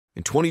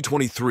In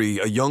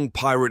 2023, a young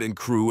pirate and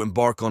crew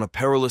embark on a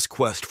perilous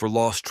quest for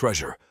lost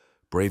treasure,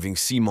 braving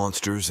sea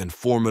monsters and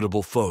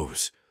formidable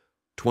foes.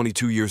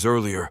 22 years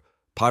earlier,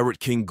 Pirate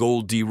King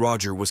Gold D.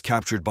 Roger was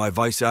captured by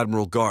Vice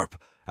Admiral Garp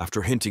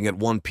after hinting at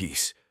One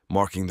Piece,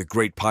 marking the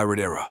Great Pirate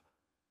Era.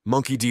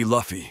 Monkey D.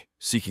 Luffy,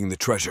 seeking the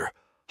treasure,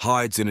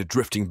 hides in a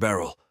drifting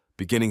barrel,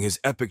 beginning his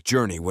epic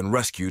journey when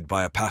rescued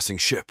by a passing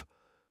ship.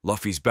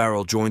 Luffy's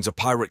barrel joins a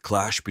pirate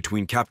clash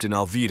between Captain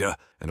Alvida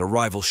and a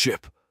rival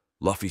ship.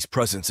 Luffy's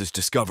presence is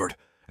discovered,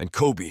 and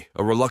Kobe,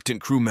 a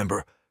reluctant crew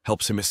member,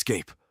 helps him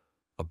escape.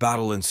 A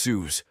battle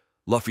ensues,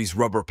 Luffy's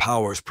rubber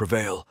powers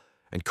prevail,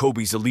 and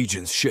Kobe's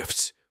allegiance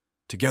shifts.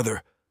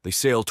 Together, they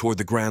sail toward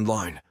the Grand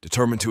Line.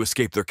 Determined to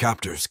escape their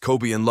captors,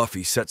 Kobe and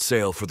Luffy set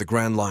sail for the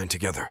Grand Line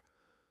together.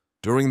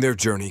 During their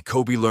journey,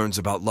 Kobe learns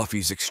about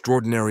Luffy's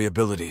extraordinary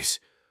abilities.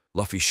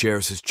 Luffy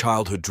shares his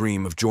childhood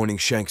dream of joining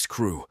Shank's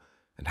crew,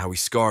 and how he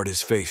scarred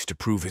his face to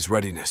prove his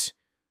readiness.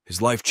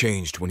 His life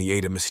changed when he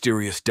ate a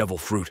mysterious devil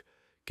fruit,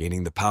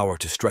 gaining the power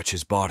to stretch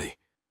his body.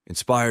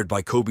 Inspired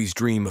by Kobe's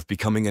dream of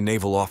becoming a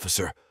naval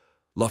officer,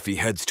 Luffy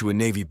heads to a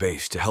Navy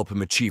base to help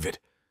him achieve it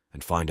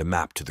and find a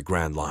map to the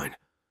Grand Line.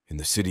 In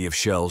the City of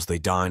Shells, they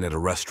dine at a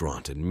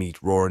restaurant and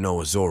meet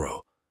Roronoa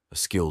Zoro, a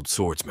skilled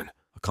swordsman.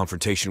 A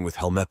confrontation with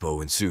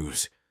Helmeppo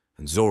ensues,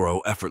 and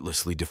Zoro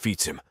effortlessly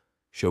defeats him,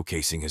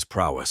 showcasing his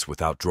prowess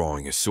without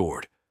drawing his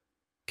sword.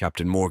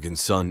 Captain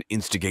Morgan's son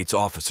instigates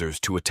officers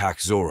to attack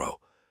Zoro,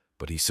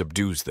 but he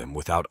subdues them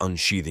without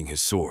unsheathing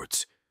his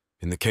swords.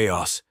 In the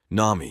chaos,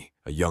 Nami,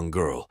 a young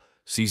girl,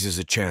 seizes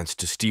a chance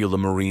to steal a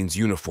Marine's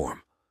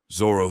uniform.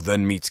 Zoro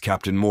then meets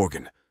Captain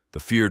Morgan,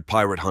 the feared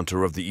pirate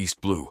hunter of the East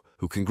Blue,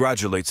 who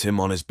congratulates him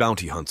on his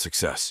bounty hunt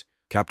success.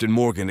 Captain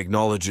Morgan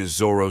acknowledges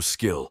Zoro's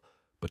skill,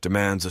 but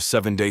demands a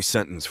 7-day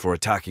sentence for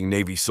attacking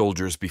Navy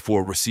soldiers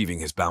before receiving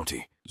his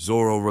bounty.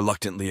 Zoro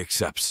reluctantly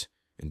accepts,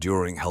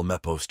 enduring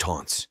Helmeppo's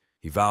taunts.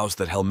 He vows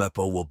that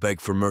Helmeppo will beg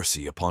for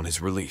mercy upon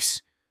his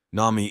release.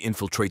 Nami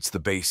infiltrates the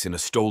base in a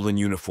stolen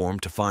uniform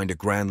to find a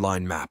Grand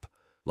Line map.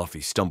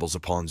 Luffy stumbles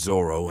upon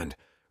Zoro and,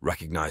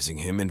 recognizing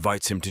him,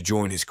 invites him to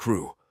join his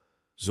crew.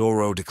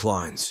 Zoro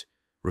declines,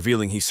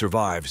 revealing he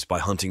survives by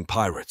hunting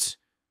pirates.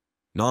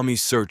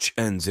 Nami's search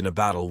ends in a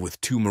battle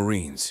with 2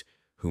 Marines,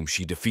 whom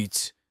she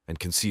defeats and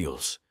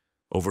conceals.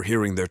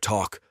 Overhearing their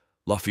talk,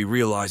 Luffy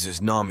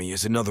realizes Nami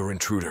is another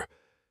intruder,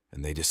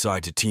 and they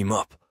decide to team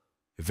up.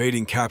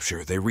 Evading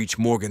capture, they reach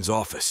Morgan's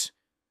office.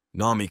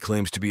 Nami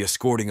claims to be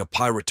escorting a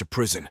pirate to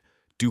prison,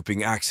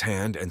 duping Axe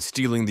Hand and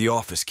stealing the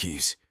office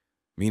keys.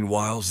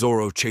 Meanwhile,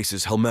 Zoro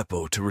chases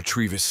Helmeppo to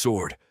retrieve his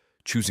sword,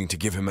 choosing to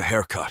give him a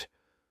haircut.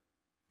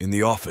 In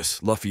the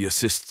office, Luffy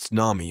assists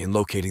Nami in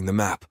locating the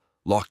map,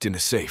 locked in a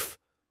safe.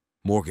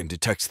 Morgan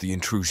detects the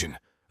intrusion,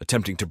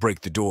 attempting to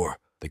break the door.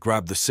 They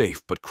grab the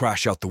safe but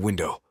crash out the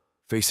window.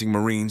 Facing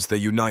Marines, they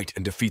unite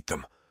and defeat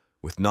them,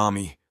 with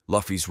Nami,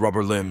 Luffy's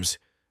rubber limbs,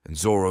 and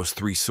Zoro's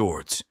 3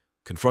 swords.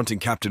 Confronting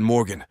Captain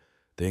Morgan,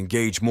 they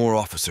engage more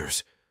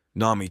officers,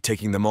 Nami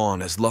taking them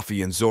on as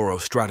Luffy and Zoro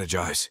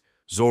strategize.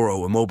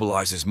 Zoro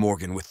immobilizes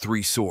Morgan with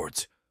 3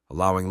 swords,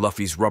 allowing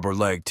Luffy's rubber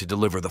leg to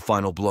deliver the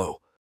final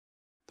blow.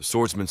 The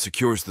swordsman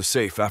secures the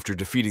safe after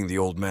defeating the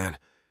old man,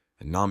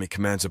 and Nami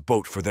commands a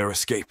boat for their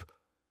escape.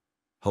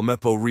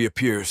 Helmeppo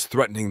reappears,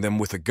 threatening them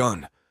with a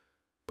gun,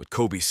 but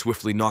Kobe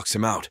swiftly knocks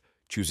him out,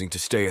 choosing to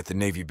stay at the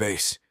Navy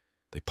base.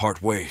 They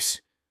part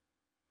ways.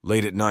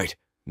 Late at night,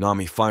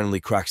 Nami finally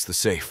cracks the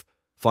safe,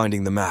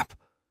 finding the map.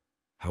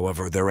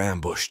 However, they're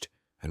ambushed,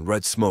 and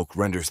red smoke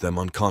renders them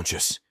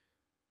unconscious.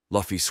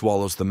 Luffy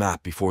swallows the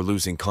map before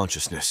losing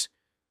consciousness.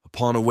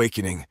 Upon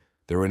awakening,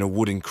 they're in a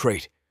wooden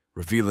crate,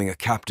 revealing a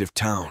captive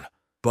town.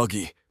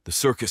 Buggy, the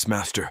circus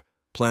master,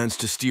 plans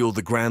to steal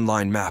the Grand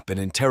Line map and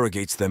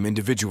interrogates them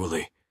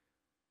individually.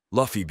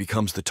 Luffy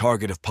becomes the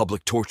target of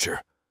public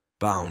torture.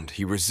 Bound,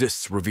 he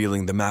resists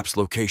revealing the map's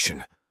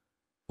location.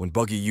 When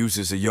Buggy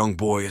uses a young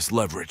boy as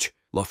leverage,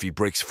 Luffy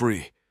breaks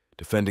free,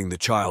 defending the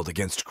child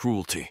against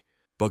cruelty.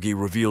 Buggy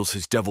reveals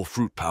his devil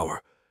fruit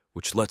power,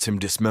 which lets him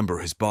dismember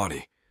his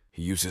body.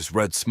 He uses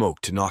red smoke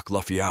to knock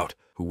Luffy out,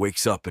 who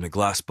wakes up in a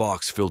glass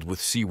box filled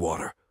with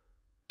seawater.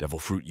 Devil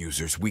fruit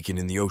users weaken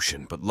in the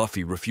ocean, but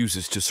Luffy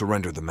refuses to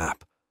surrender the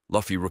map.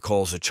 Luffy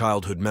recalls a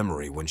childhood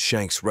memory when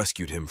Shanks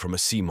rescued him from a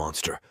sea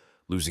monster,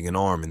 losing an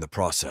arm in the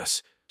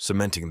process,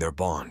 cementing their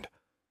bond.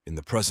 In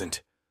the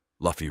present,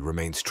 Luffy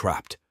remains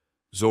trapped.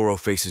 Zoro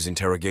faces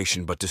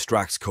interrogation but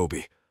distracts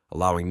Kobe,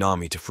 allowing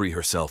Nami to free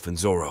herself and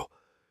Zoro.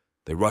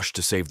 They rush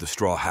to save the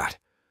straw hat.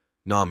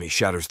 Nami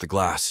shatters the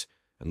glass,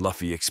 and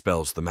Luffy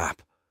expels the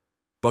map.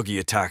 Buggy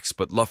attacks,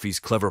 but Luffy's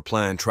clever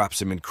plan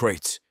traps him in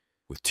crates.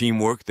 With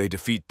teamwork, they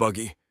defeat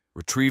Buggy,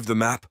 retrieve the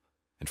map,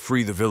 and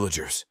free the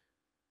villagers.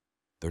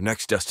 Their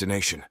next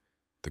destination,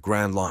 the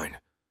Grand Line,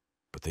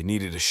 but they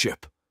needed a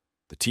ship.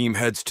 The team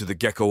heads to the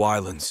Gecko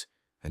Islands,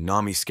 and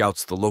Nami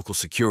scouts the local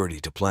security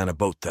to plan a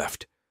boat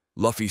theft.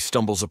 Luffy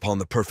stumbles upon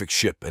the perfect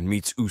ship and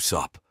meets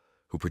Usopp,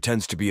 who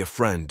pretends to be a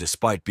friend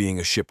despite being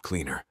a ship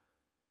cleaner.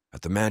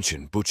 At the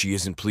mansion, Butchie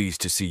isn't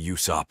pleased to see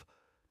Usopp,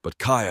 but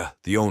Kaya,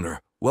 the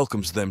owner,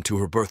 welcomes them to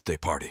her birthday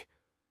party.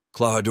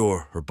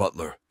 Klahadore, her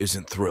butler,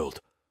 isn't thrilled.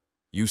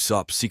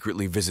 Usopp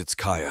secretly visits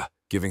Kaya,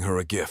 giving her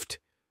a gift.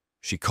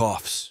 She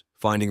coughs,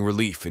 finding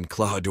relief in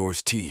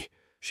Klahadore's tea.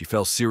 She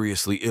fell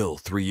seriously ill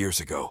 3 years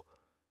ago.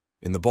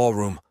 In the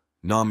ballroom,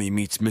 Nami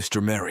meets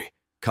Mr. Merry,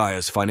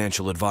 Kaya's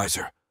financial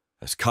advisor.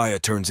 As Kaya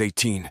turns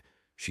 18,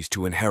 she's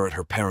to inherit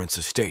her parents'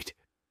 estate.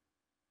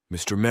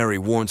 Mr. Merry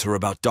warns her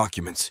about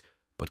documents,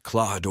 but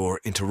Klahadore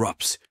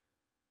interrupts.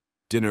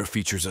 Dinner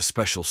features a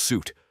special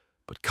suit,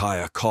 but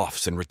Kaya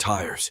coughs and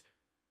retires.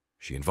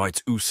 She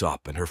invites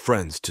Usopp and her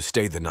friends to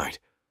stay the night.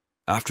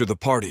 After the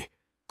party,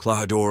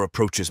 Klahadore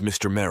approaches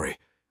Mr. Merry,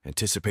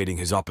 anticipating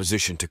his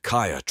opposition to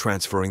Kaya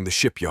transferring the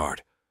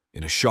shipyard.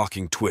 In a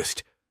shocking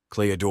twist,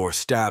 Klahadore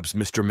stabs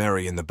Mr.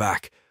 Merry in the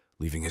back,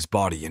 leaving his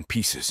body in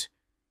pieces.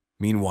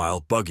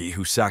 Meanwhile, Buggy,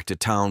 who sacked a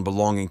town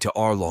belonging to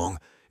Arlong,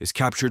 is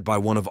captured by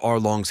one of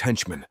Arlong's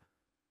henchmen.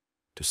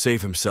 To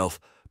save himself,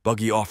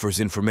 Buggy offers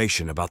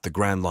information about the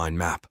Grand Line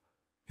map.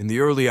 In the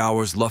early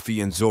hours,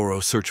 Luffy and Zoro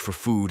search for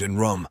food and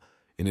rum,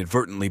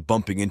 inadvertently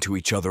bumping into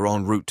each other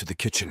en route to the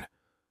kitchen.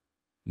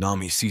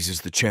 Nami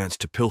seizes the chance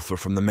to pilfer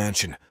from the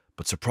mansion,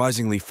 but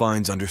surprisingly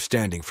finds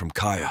understanding from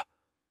Kaya.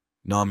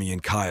 Nami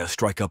and Kaya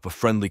strike up a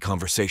friendly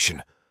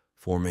conversation,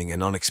 forming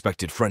an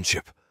unexpected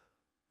friendship.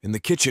 In the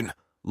kitchen,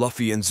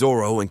 Luffy and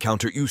Zoro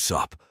encounter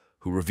Usopp,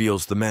 who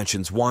reveals the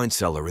mansion's wine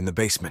cellar in the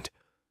basement.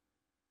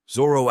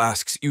 Zoro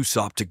asks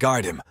Usopp to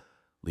guide him,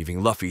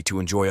 leaving Luffy to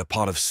enjoy a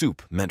pot of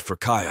soup meant for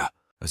Kaya.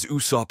 As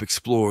Usopp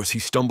explores, he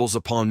stumbles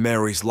upon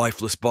Mary's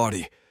lifeless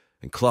body,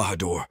 and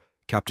Klahadore,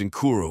 Captain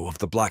Kuro of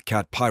the Black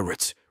Cat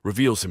Pirates,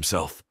 reveals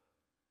himself.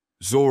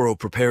 Zoro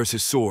prepares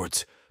his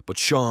swords, but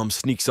Sham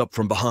sneaks up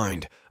from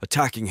behind,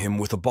 attacking him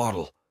with a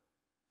bottle.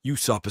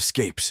 Usopp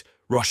escapes,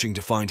 rushing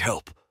to find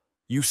help.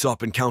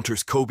 Usopp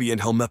encounters Kobe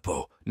and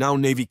Helmeppo, now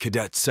Navy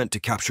cadets sent to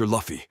capture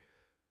Luffy.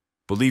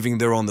 Believing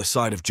they're on the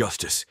side of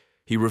justice,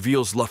 he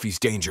reveals Luffy's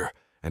danger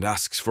and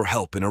asks for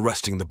help in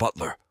arresting the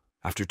butler.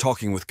 After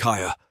talking with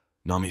Kaya,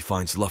 Nami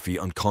finds Luffy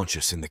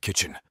unconscious in the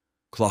kitchen.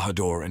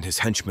 Klahadore and his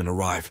henchmen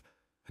arrive,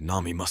 and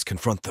Nami must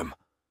confront them.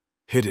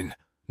 Hidden,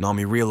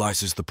 Nami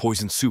realizes the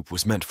poisoned soup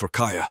was meant for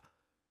Kaya.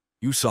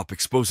 Usopp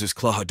exposes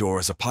Klahadore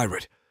as a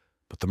pirate,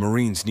 but the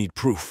Marines need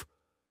proof.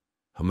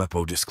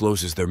 Helmeppo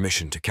discloses their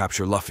mission to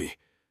capture Luffy,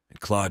 and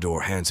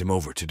Klahadore hands him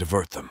over to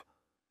divert them.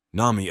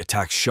 Nami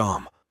attacks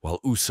Sham, while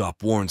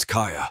Usopp warns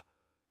Kaya.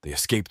 They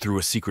escape through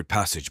a secret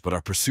passage but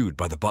are pursued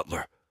by the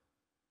butler.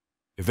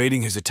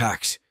 Evading his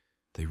attacks,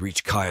 they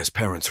reach Kaya's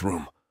parents'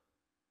 room.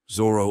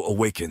 Zoro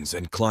awakens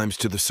and climbs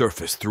to the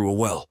surface through a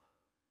well.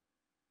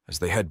 As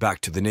they head back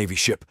to the Navy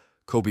ship,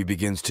 Kobe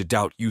begins to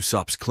doubt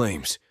Usopp's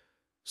claims.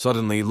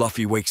 Suddenly,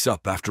 Luffy wakes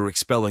up after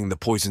expelling the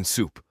poisoned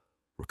soup.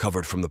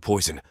 Recovered from the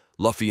poison,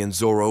 Luffy and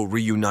Zoro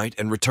reunite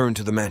and return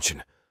to the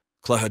mansion.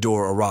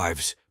 Klahadore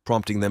arrives,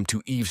 prompting them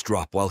to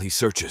eavesdrop while he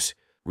searches.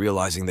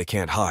 Realizing they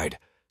can't hide,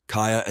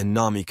 Kaya and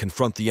Nami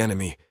confront the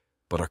enemy,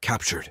 but are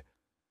captured.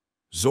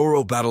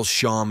 Zoro battles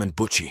Sham and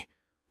Butchie,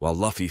 while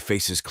Luffy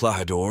faces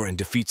Klahadore and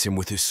defeats him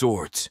with his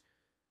swords.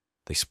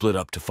 They split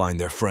up to find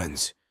their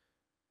friends.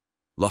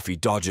 Luffy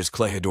dodges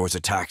Klahadore's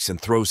attacks and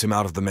throws him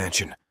out of the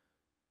mansion.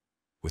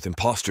 With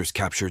imposters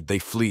captured, they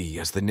flee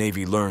as the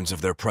Navy learns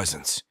of their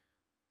presence.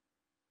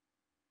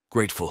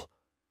 Grateful,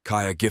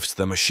 Kaya gifts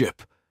them a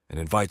ship and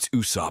invites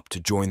Usopp to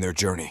join their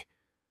journey.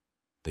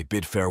 They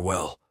bid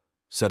farewell,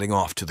 setting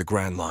off to the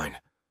Grand Line.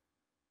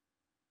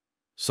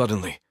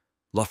 Suddenly,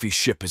 Luffy's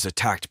ship is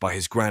attacked by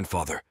his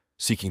grandfather,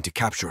 seeking to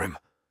capture him.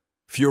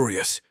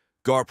 Furious,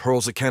 Garp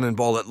hurls a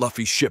cannonball at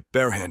Luffy's ship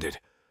barehanded.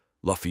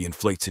 Luffy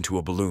inflates into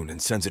a balloon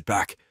and sends it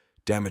back,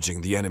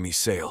 damaging the enemy's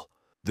sail.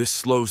 This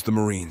slows the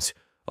Marines,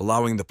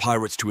 allowing the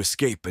pirates to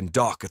escape and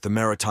dock at the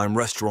maritime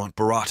restaurant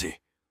Barati.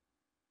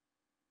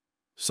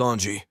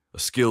 Sanji, a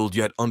skilled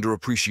yet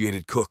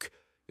underappreciated cook,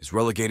 is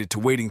relegated to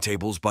waiting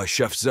tables by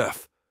Chef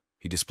Zeph.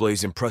 He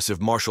displays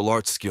impressive martial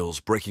arts skills,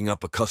 breaking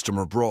up a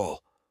customer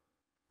brawl.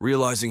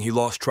 Realizing he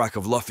lost track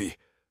of Luffy,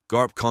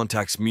 Garp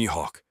contacts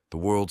Mihawk, the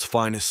world's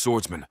finest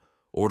swordsman,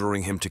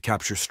 ordering him to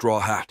capture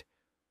Straw Hat.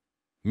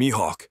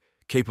 Mihawk,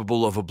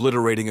 capable of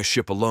obliterating a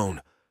ship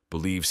alone,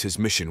 believes his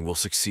mission will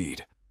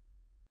succeed.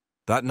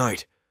 That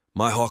night,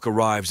 Mihawk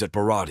arrives at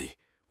Barati,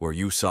 where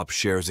Usopp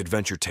shares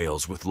adventure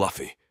tales with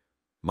Luffy.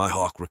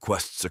 Mihawk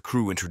requests a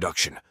crew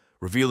introduction,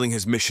 revealing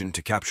his mission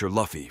to capture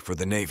Luffy for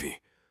the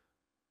Navy.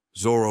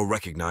 Zoro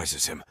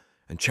recognizes him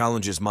and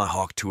challenges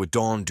Mihawk to a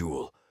dawn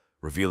duel,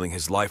 revealing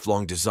his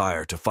lifelong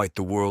desire to fight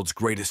the world's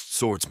greatest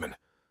swordsman.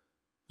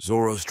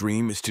 Zoro's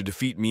dream is to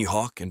defeat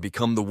Mihawk and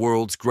become the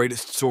world's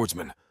greatest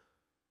swordsman.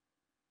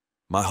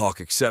 Mihawk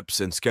accepts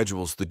and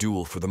schedules the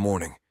duel for the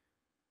morning.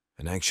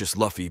 An anxious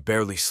Luffy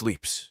barely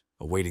sleeps,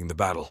 awaiting the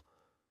battle.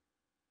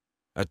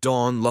 At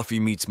dawn, Luffy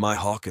meets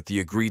Mihawk at the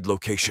agreed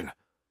location.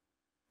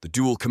 The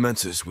duel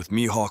commences with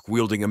Mihawk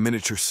wielding a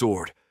miniature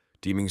sword,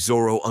 deeming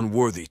Zoro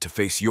unworthy to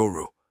face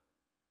Yoru.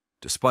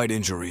 Despite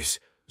injuries,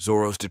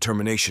 Zoro's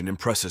determination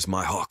impresses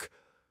Mihawk.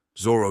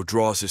 Zoro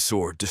draws his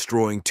sword,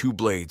 destroying 2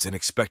 blades and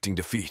expecting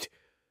defeat.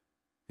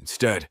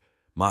 Instead,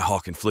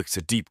 Mihawk inflicts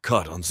a deep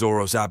cut on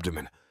Zoro's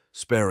abdomen,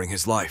 sparing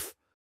his life.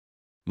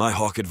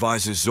 Mihawk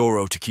advises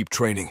Zoro to keep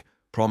training,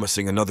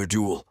 promising another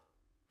duel.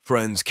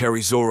 Friends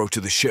carry Zoro to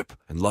the ship,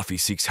 and Luffy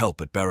seeks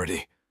help at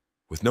Barady.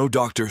 With no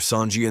doctor,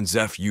 Sanji and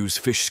Zeph use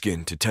fish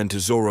skin to tend to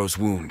Zoro's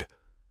wound.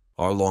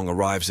 Arlong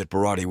arrives at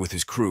Barady with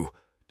his crew,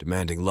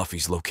 demanding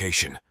Luffy's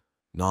location.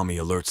 Nami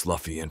alerts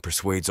Luffy and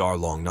persuades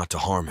Arlong not to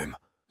harm him.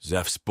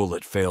 Zeph's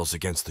bullet fails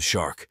against the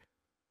shark.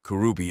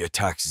 Kurubi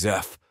attacks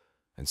Zeph,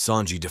 and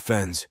Sanji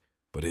defends,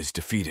 but is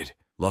defeated.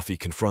 Luffy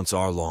confronts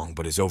Arlong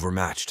but is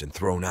overmatched and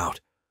thrown out.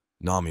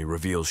 Nami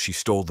reveals she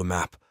stole the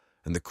map,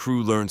 and the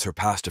crew learns her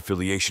past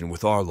affiliation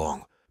with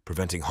Arlong,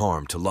 preventing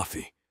harm to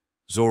Luffy.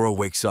 Zoro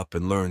wakes up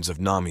and learns of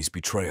Nami's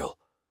betrayal.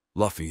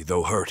 Luffy,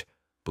 though hurt,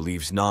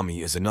 believes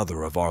Nami is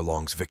another of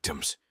Arlong's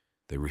victims.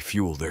 They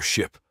refuel their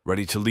ship,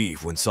 ready to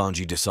leave when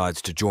Sanji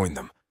decides to join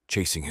them,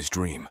 chasing his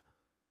dream.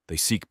 They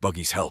seek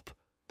Buggy's help,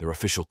 their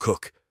official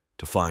cook,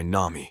 to find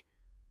Nami.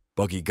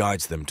 Buggy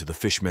guides them to the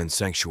Fishmen's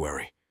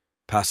sanctuary.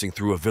 Passing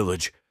through a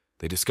village,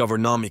 they discover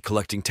Nami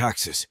collecting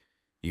taxes,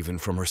 even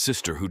from her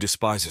sister who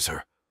despises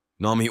her.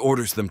 Nami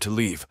orders them to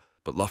leave,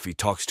 but Luffy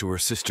talks to her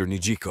sister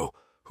Nijiko,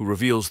 who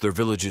reveals their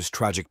village's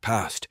tragic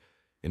past,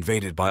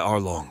 invaded by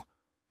Arlong.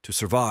 To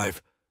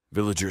survive,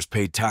 villagers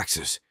paid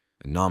taxes,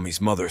 and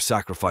Nami's mother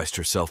sacrificed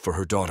herself for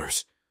her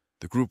daughters.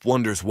 The group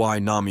wonders why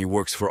Nami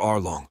works for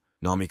Arlong.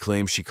 Nami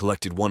claims she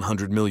collected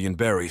 100 million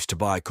berries to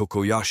buy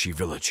Kokoyashi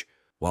village.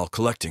 While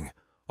collecting,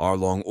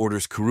 Arlong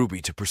orders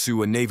Kurubi to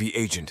pursue a Navy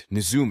agent,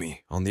 Nizumi,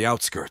 on the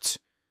outskirts.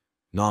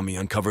 Nami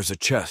uncovers a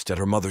chest at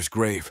her mother's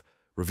grave,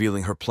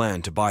 revealing her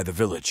plan to buy the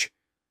village.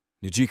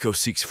 Nijiko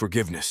seeks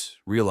forgiveness,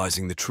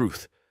 realizing the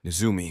truth.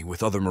 Nizumi,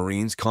 with other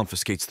Marines,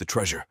 confiscates the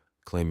treasure,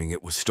 claiming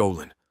it was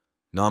stolen.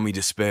 Nami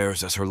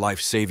despairs as her life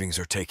savings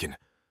are taken,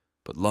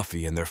 but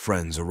Luffy and their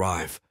friends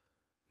arrive.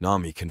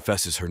 Nami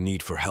confesses her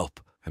need for help,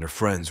 and her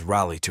friends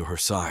rally to her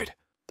side.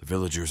 The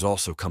villagers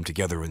also come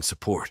together in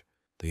support.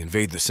 They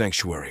invade the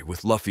sanctuary,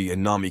 with Luffy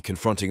and Nami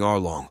confronting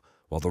Arlong,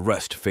 while the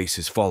rest face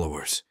his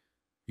followers.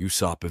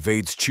 Usopp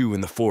evades Chu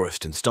in the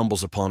forest and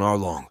stumbles upon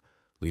Arlong,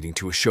 leading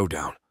to a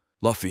showdown.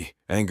 Luffy,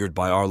 angered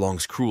by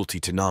Arlong's cruelty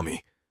to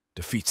Nami,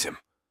 defeats him.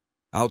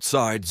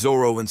 Outside,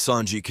 Zoro and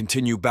Sanji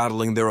continue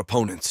battling their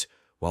opponents,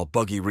 while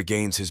Buggy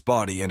regains his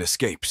body and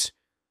escapes.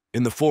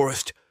 In the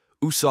forest,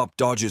 Usopp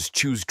dodges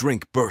Chu's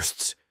drink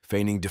bursts,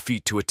 feigning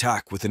defeat to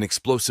attack with an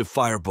explosive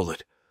fire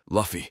bullet.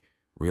 Luffy,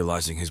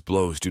 realizing his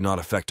blows do not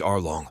affect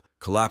Arlong,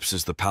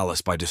 collapses the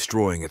palace by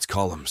destroying its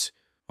columns.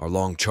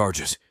 Arlong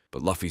charges,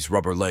 but Luffy's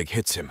rubber leg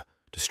hits him,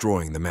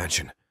 destroying the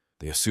mansion.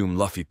 They assume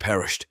Luffy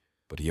perished,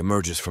 but he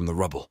emerges from the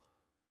rubble.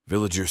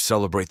 Villagers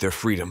celebrate their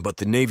freedom, but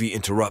the Navy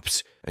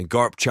interrupts, and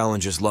Garp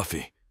challenges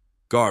Luffy.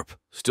 Garp,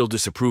 still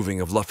disapproving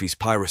of Luffy's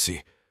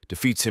piracy,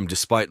 defeats him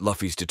despite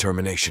Luffy's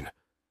determination.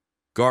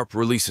 Garp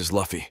releases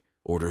Luffy,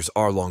 orders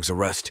Arlong's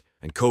arrest,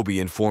 and Kobe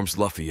informs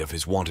Luffy of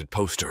his wanted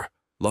poster.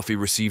 Luffy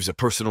receives a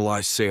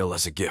personalized sail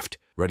as a gift,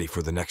 ready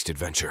for the next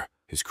adventure.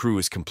 His crew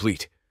is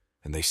complete,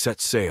 and they set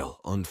sail,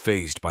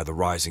 unfazed by the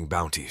rising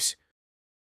bounties.